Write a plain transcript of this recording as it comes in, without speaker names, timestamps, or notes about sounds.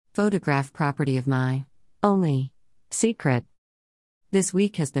Photograph property of my only secret. This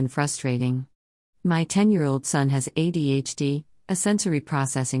week has been frustrating. My 10-year-old son has ADHD, a sensory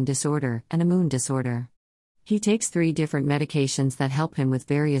processing disorder, and a mood disorder. He takes 3 different medications that help him with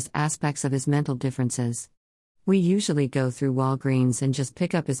various aspects of his mental differences. We usually go through Walgreens and just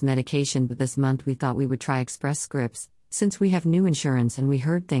pick up his medication, but this month we thought we would try Express Scripts, since we have new insurance and we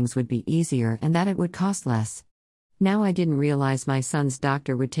heard things would be easier and that it would cost less. Now I didn't realize my son's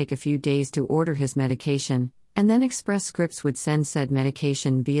doctor would take a few days to order his medication, and then Express Scripts would send said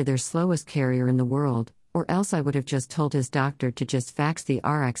medication via their slowest carrier in the world, or else I would have just told his doctor to just fax the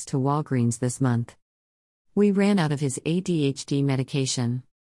RX to Walgreens this month. We ran out of his ADHD medication.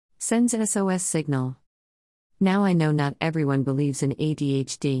 Sends SOS signal. Now I know not everyone believes in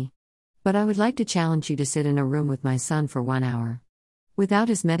ADHD. But I would like to challenge you to sit in a room with my son for 1 hour. Without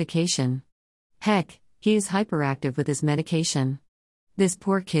his medication. Heck, he is hyperactive with his medication. This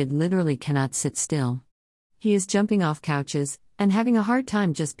poor kid literally cannot sit still. He is jumping off couches, and having a hard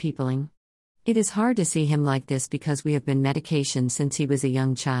time just peopling. It is hard to see him like this because we have been medication since he was a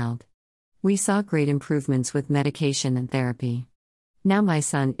young child. We saw great improvements with medication and therapy. Now my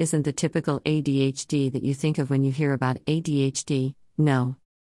son isn't the typical ADHD that you think of when you hear about ADHD, no.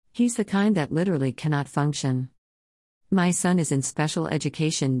 He's the kind that literally cannot function. My son is in special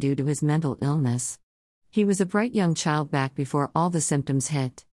education due to his mental illness. He was a bright young child back before all the symptoms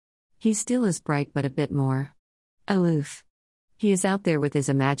hit. He still is bright but a bit more aloof. He is out there with his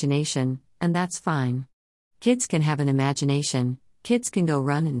imagination, and that's fine. Kids can have an imagination, kids can go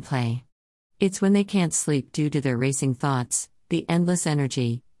run and play. It's when they can't sleep due to their racing thoughts, the endless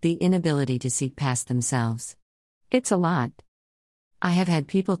energy, the inability to see past themselves. It's a lot. I have had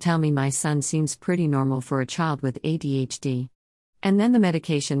people tell me my son seems pretty normal for a child with ADHD. And then the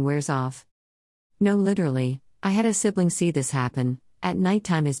medication wears off. No, literally, I had a sibling see this happen. At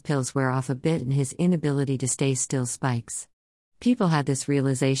nighttime his pills wear off a bit and his inability to stay still spikes. People had this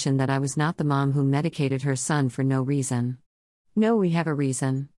realization that I was not the mom who medicated her son for no reason. No, we have a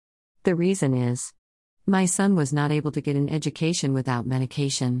reason. The reason is, my son was not able to get an education without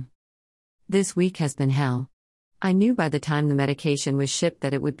medication. This week has been hell. I knew by the time the medication was shipped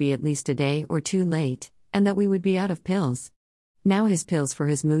that it would be at least a day or 2 late, and that we would be out of pills. Now his pills for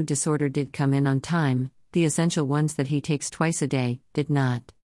his mood disorder did come in on time, the essential ones that he takes twice a day, did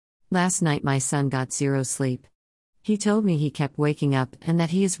not. Last night my son got 0 sleep. He told me he kept waking up and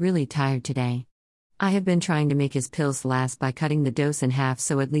that he is really tired today. I have been trying to make his pills last by cutting the dose in half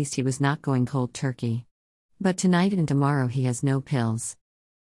so at least he was not going cold turkey. But tonight and tomorrow he has no pills.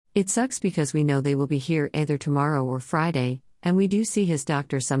 It sucks because we know they will be here either tomorrow or Friday, and we do see his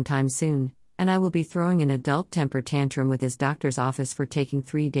doctor sometime soon, and I will be throwing an adult temper tantrum with his doctor's office for taking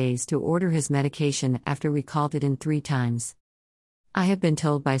 3 days to order his medication after we called it in 3 times. I have been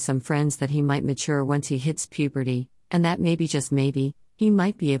told by some friends that he might mature once he hits puberty, and that maybe, just maybe, he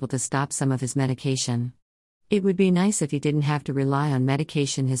might be able to stop some of his medication. It would be nice if he didn't have to rely on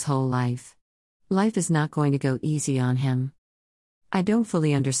medication his whole life. Life is not going to go easy on him. I don't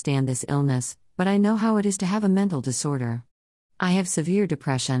fully understand this illness, but I know how it is to have a mental disorder. I have severe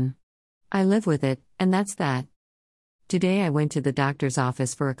depression. I live with it, and that's that. Today I went to the doctor's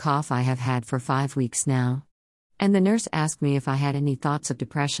office for a cough I have had for 5 weeks now. And the nurse asked me if I had any thoughts of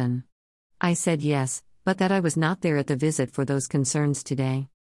depression. I said yes, but that I was not there at the visit for those concerns today.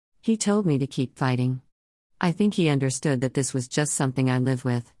 He told me to keep fighting. I think he understood that this was just something I live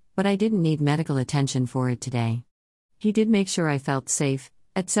with, but I didn't need medical attention for it today. He did make sure I felt safe,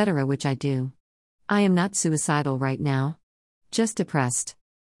 etc., which I do. I am not suicidal right now. Just depressed.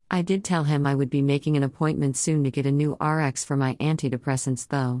 I did tell him I would be making an appointment soon to get a new RX for my antidepressants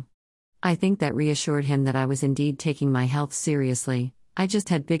though. I think that reassured him that I was indeed taking my health seriously. I just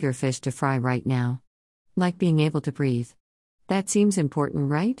had bigger fish to fry right now. Like being able to breathe. That seems important,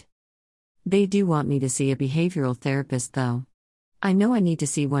 right? They do want me to see a behavioral therapist though. I know I need to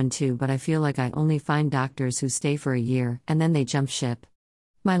see one too, but I feel like I only find doctors who stay for a year and then they jump ship.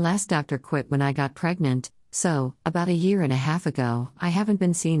 My last doctor quit when I got pregnant, so, about 1.5 years ago, I haven't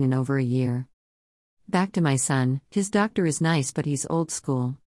been seen in over a year. Back to my son, his doctor is nice but he's old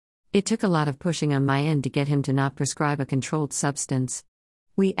school. It took a lot of pushing on my end to get him to not prescribe a controlled substance.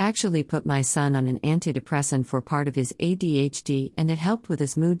 We actually put my son on an antidepressant for part of his ADHD and it helped with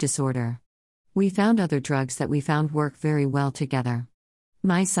his mood disorder. We found other drugs that we found work very well together.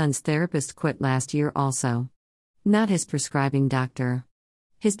 My son's therapist quit last year also. Not his prescribing doctor.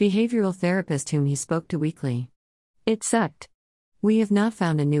 His behavioral therapist whom he spoke to weekly. It sucked. We have not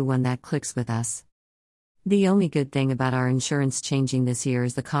found a new one that clicks with us. The only good thing about our insurance changing this year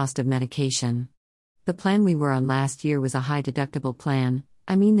is the cost of medication. The plan we were on last year was a high deductible plan,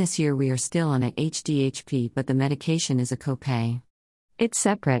 I mean, this year we are still on a HDHP, but the medication is a copay. It's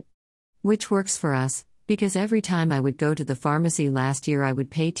separate. Which works for us, because every time I would go to the pharmacy last year, I would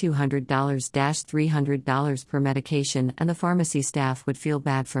pay $200 $300 per medication, and the pharmacy staff would feel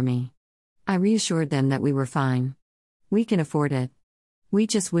bad for me. I reassured them that we were fine. We can afford it. We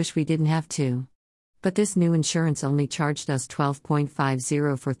just wish we didn't have to. But this new insurance only charged us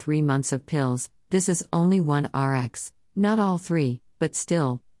 $12.50 for 3 months of pills. This is only one RX, not all 3, but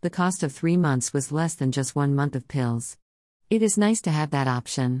still, the cost of 3 months was less than just 1 month of pills. It is nice to have that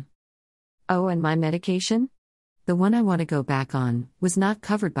option. Oh, and my medication? The one I want to go back on was not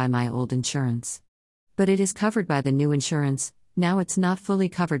covered by my old insurance. But it is covered by the new insurance. Now it's not fully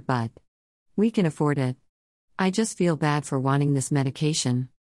covered, but we can afford it. I just feel bad for wanting this medication.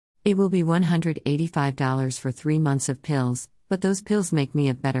 It will be $185 for 3 months of pills, but those pills make me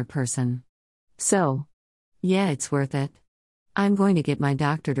a better person. So, yeah, it's worth it. I'm going to get my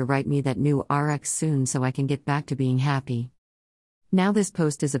doctor to write me that new RX soon so I can get back to being happy. Now this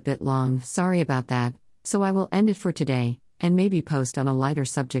post is a bit long, sorry about that, so I will end it for today, and maybe post on a lighter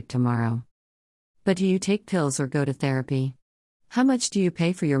subject tomorrow. But do you take pills or go to therapy? How much do you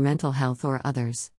pay for your mental health or others?